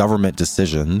businesses and government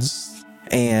decisions.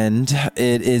 And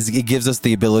it gives us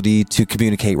the ability to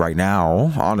communicate right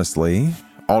now, honestly.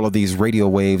 All of these radio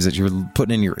waves that you're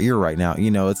putting in your ear right now,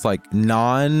 it's like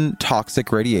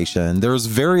non-toxic radiation. There's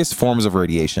various forms of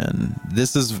radiation.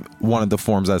 This is one of the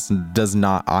forms that does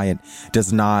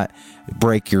not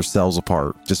break your cells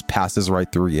apart, just passes right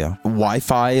through you.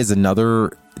 Wi-Fi is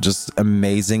another just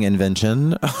amazing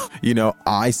invention.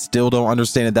 I still don't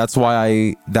understand it. That's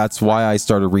why I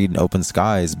started reading Open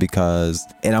Skies, because,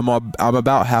 and I'm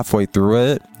about halfway through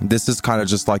it. This is kind of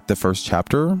just like the first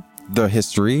chapter, the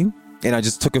history, and I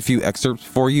just took a few excerpts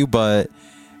for you,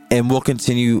 and we'll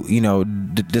continue,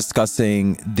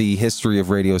 discussing the history of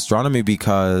radio astronomy,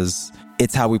 because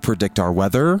it's how we predict our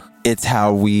weather. It's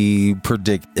how we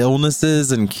predict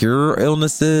illnesses and cure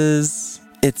illnesses.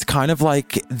 It's kind of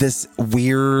like this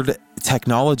weird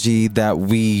technology that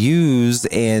we use,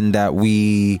 and that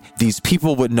these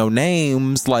people with no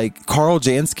names, like Carl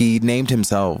Jansky named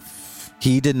himself.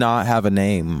 He did not have a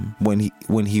name when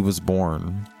he was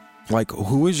born.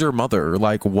 Who is your mother?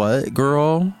 What,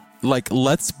 girl?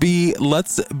 Let's be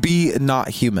not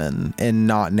human and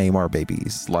not name our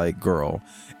babies. Girl,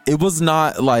 it was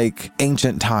not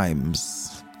ancient times.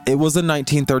 It was in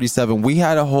 1937. We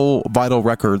had a whole Vital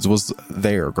Records was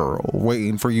there, girl,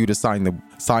 waiting for you to sign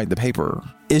signed the paper.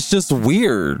 It's just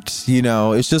weird, you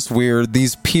know, it's just weird.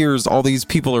 These peers, all these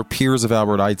people are peers of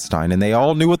Albert Einstein, and they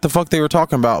all knew what the fuck they were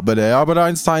talking about. But Albert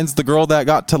Einstein's the girl that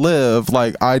got to live.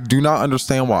 Like, I do not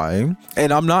understand why.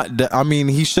 And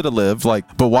he should have lived,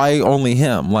 like, but why only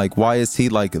him? Like, why is he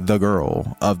like the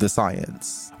girl of the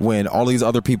science when all these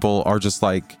other people are just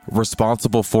like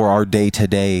responsible for our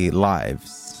day-to-day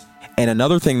lives? And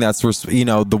another thing that's, you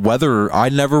know, the weather, I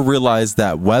never realized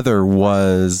that weather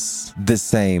was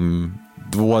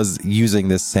using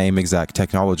this same exact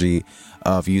technology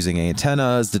of using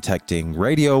antennas, detecting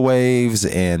radio waves,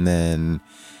 and then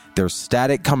there's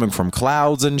static coming from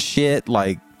clouds and shit.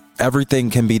 Like, everything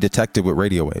can be detected with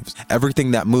radio waves.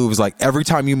 Everything that moves, like every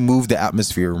time you move the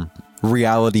atmosphere,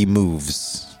 reality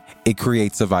moves. It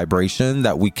creates a vibration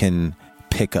that we can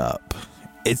pick up.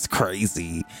 It's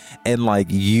crazy. And like,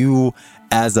 you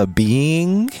as a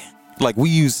being, like, we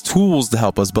use tools to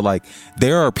help us, but like,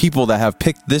 there are people that have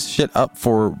picked this shit up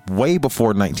for way before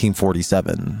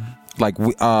 1947. Like,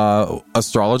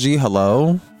 astrology,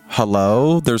 hello,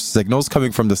 there's signals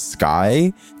coming from the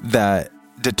sky that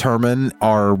determine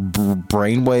our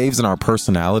brain waves and our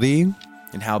personality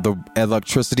and how the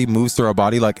electricity moves through our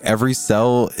body. Like, every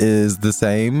cell is the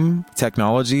same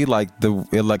technology, like the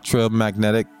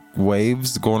electromagnetic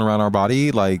waves going around our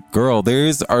body. Like, girl, there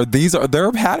are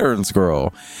patterns,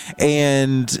 girl.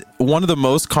 And one of the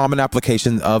most common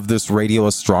applications of this radio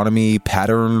astronomy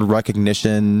pattern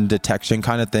recognition detection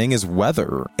kind of thing is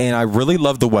weather. And I really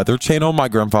love the Weather Channel. My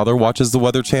grandfather watches the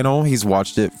Weather Channel. He's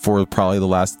watched it for probably the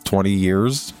last 20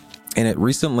 years. And it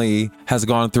recently has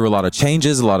gone through a lot of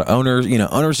changes, a lot of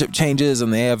ownership changes,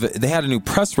 and they had a new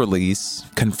press release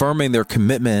confirming their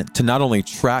commitment to not only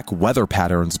track weather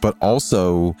patterns, but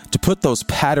also to put those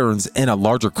patterns in a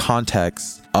larger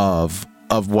context of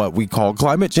what we call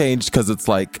climate change, because it's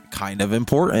like kind of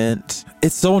important.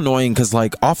 It's so annoying because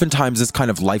like oftentimes this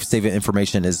kind of life-saving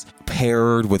information is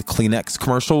paired with Kleenex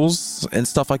commercials and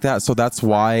stuff like that. So that's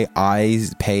why I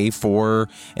pay for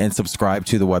and subscribe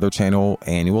to the Weather Channel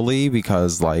annually,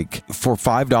 because like for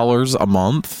 $5 a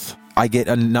month, I get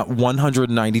a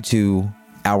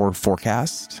 192-hour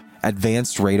forecast,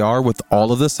 advanced radar with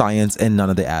all of the science and none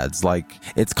of the ads. Like,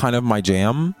 it's kind of my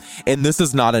jam. And this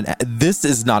is not an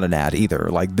ad either.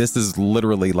 Like, this is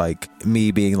literally like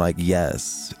me being like,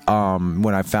 yes,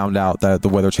 when I found out that the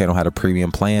Weather Channel had a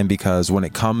premium plan, because when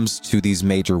it comes to these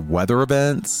major weather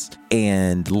events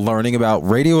and learning about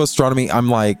radio astronomy, I'm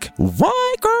like,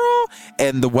 what, girl?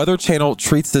 And the Weather Channel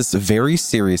treats this very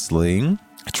seriously.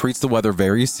 Treats the weather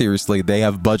very seriously. They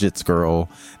have budgets, girl.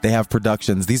 They have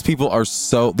productions. These people are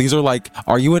these are like,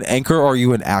 are you an anchor or are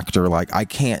you an actor? Like, I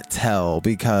can't tell,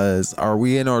 because are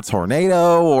we in a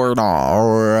tornado or not,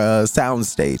 or a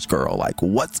soundstage, girl? Like,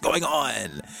 what's going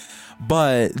on?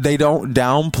 But they don't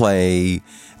downplay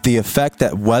the effect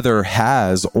that weather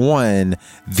has on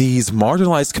these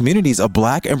marginalized communities of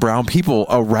Black and brown people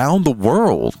around the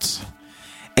world.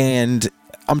 And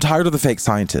I'm tired of the fake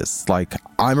scientists. Like,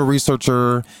 I'm a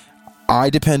researcher. I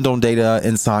depend on data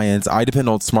and science. I depend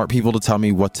on smart people to tell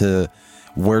me where to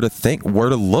think, where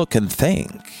to look and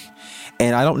think.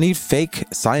 And I don't need fake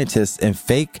scientists and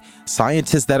fake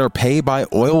scientists that are paid by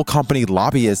oil company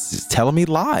lobbyists telling me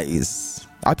lies.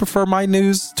 I prefer my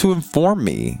news to inform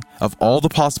me of all the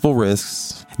possible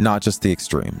risks, not just the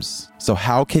extremes. So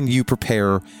how can you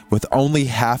prepare with only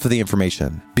half of the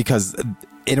information? Because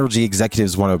energy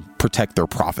executives want to protect their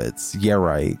profits. Yeah,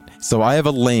 right. So I have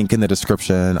a link in the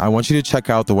description. I want you to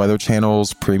check out the Weather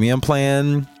Channel's premium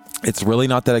plan. It's really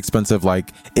not that expensive.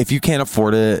 Like, if you can't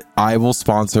afford it, I will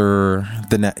sponsor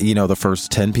the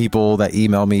first 10 people that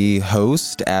email me,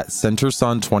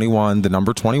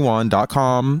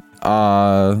 host@centersun21.com.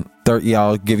 I'll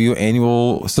give you an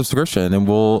annual subscription and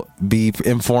we'll be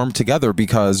informed together,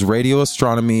 because radio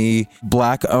astronomy,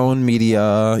 Black owned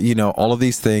media, all of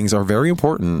these things are very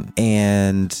important.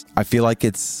 And I feel like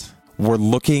we're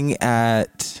looking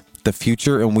at the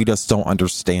future and we just don't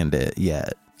understand it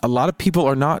yet. A lot of people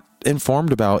are not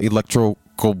informed about electrical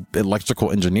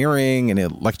engineering and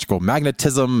electrical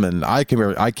magnetism, and I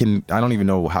don't even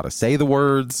know how to say the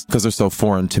words because they're so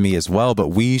foreign to me as well, but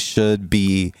we should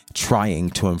be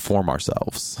trying to inform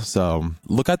ourselves. So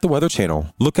look at the Weather Channel.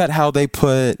 Look at how they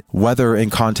put weather in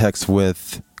context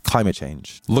with climate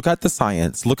change. Look at the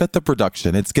science. Look at the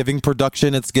production. It's giving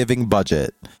production. It's giving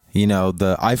budget.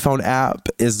 The iPhone app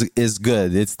is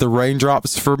good. It's the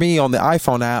raindrops for me on the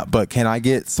iPhone app, but can I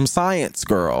get some science,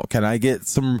 girl? Can I get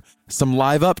some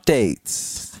live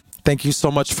updates? Thank you so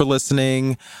much for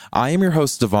listening. I am your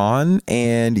host, Devon,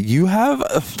 and you've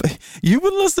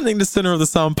been listening to Center of the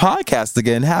Sun podcast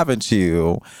again, haven't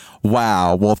you?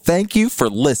 Wow. Well, thank you for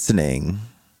listening.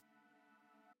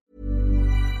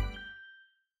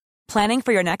 Planning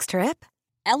for your next trip?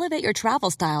 Elevate your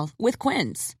travel style with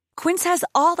Quince. Quince has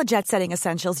all the jet-setting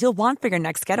essentials you'll want for your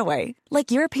next getaway, like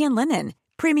European linen,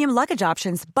 premium luggage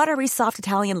options, buttery soft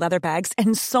Italian leather bags,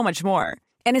 and so much more.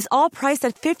 And is all priced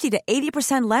at 50 to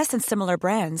 80% less than similar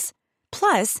brands.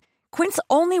 Plus, Quince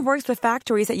only works with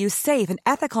factories that use safe and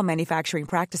ethical manufacturing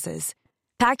practices.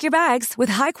 Pack your bags with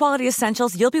high-quality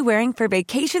essentials you'll be wearing for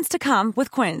vacations to come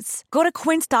with Quince. Go to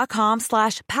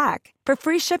quince.com/pack for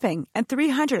free shipping and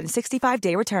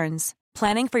 365-day returns.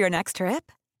 Planning for your next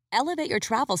trip? Elevate your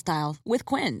travel style with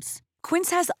Quince.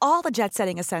 Quince has all the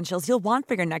jet-setting essentials you'll want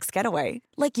for your next getaway,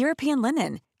 like European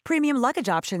linen, premium luggage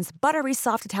options, buttery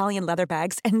soft Italian leather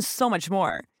bags, and so much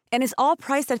more. And is all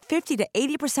priced at 50 to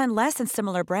 80% less than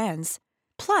similar brands.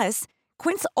 Plus,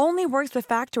 Quince only works with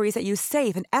factories that use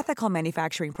safe and ethical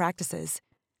manufacturing practices.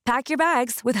 Pack your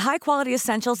bags with high-quality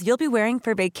essentials you'll be wearing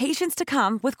for vacations to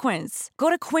come with Quince.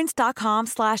 Go to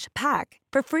quince.com/pack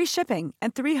for free shipping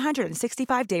and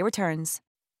 365-day returns.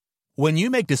 When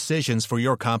you make decisions for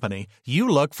your company, you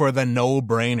look for the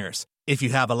no-brainers. If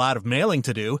you have a lot of mailing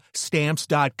to do,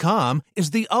 Stamps.com is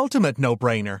the ultimate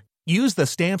no-brainer. Use the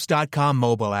Stamps.com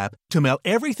mobile app to mail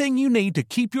everything you need to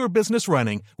keep your business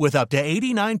running with up to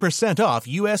 89% off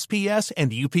USPS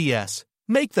and UPS.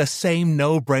 Make the same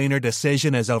no-brainer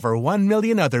decision as over 1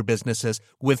 million other businesses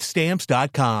with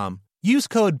Stamps.com. Use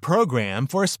code PROGRAM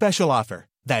for a special offer.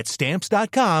 That's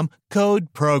Stamps.com,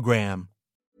 code PROGRAM.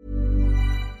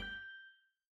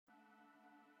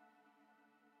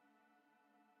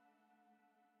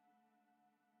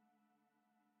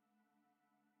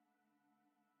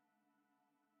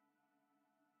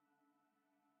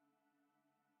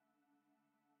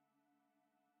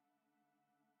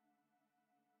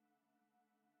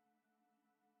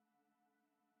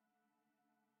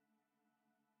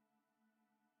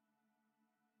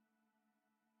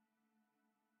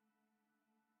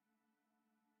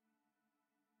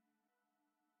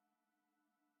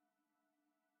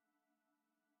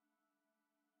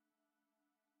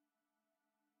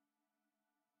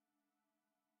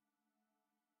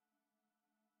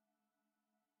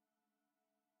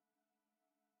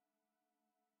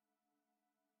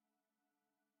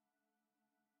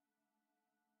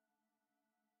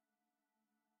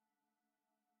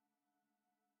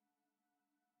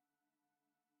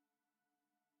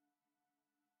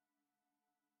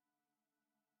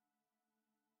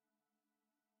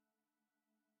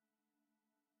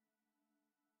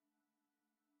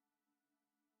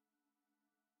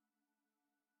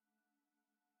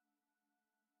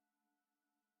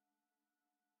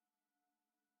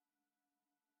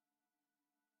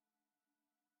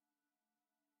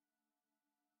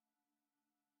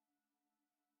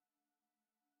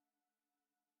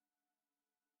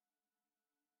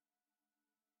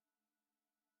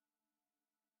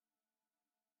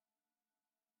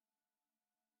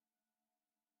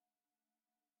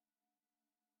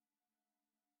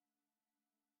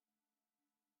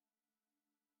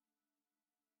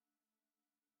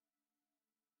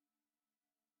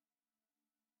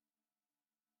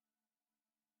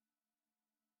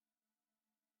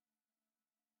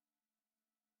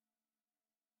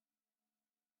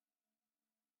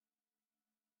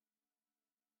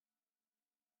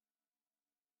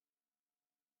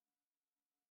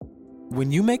 When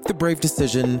you make the brave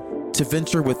decision to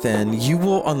venture within, you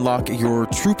will unlock your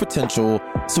true potential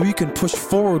so you can push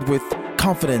forward with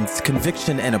confidence,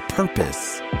 conviction, and a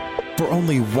purpose. For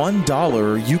only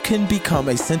 $1, you can become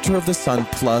a Center of the Sun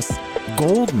Plus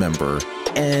Gold member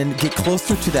and get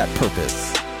closer to that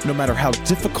purpose. No matter how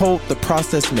difficult the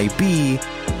process may be,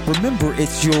 remember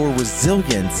it's your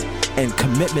resilience and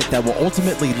commitment that will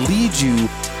ultimately lead you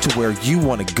to where you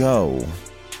want to go.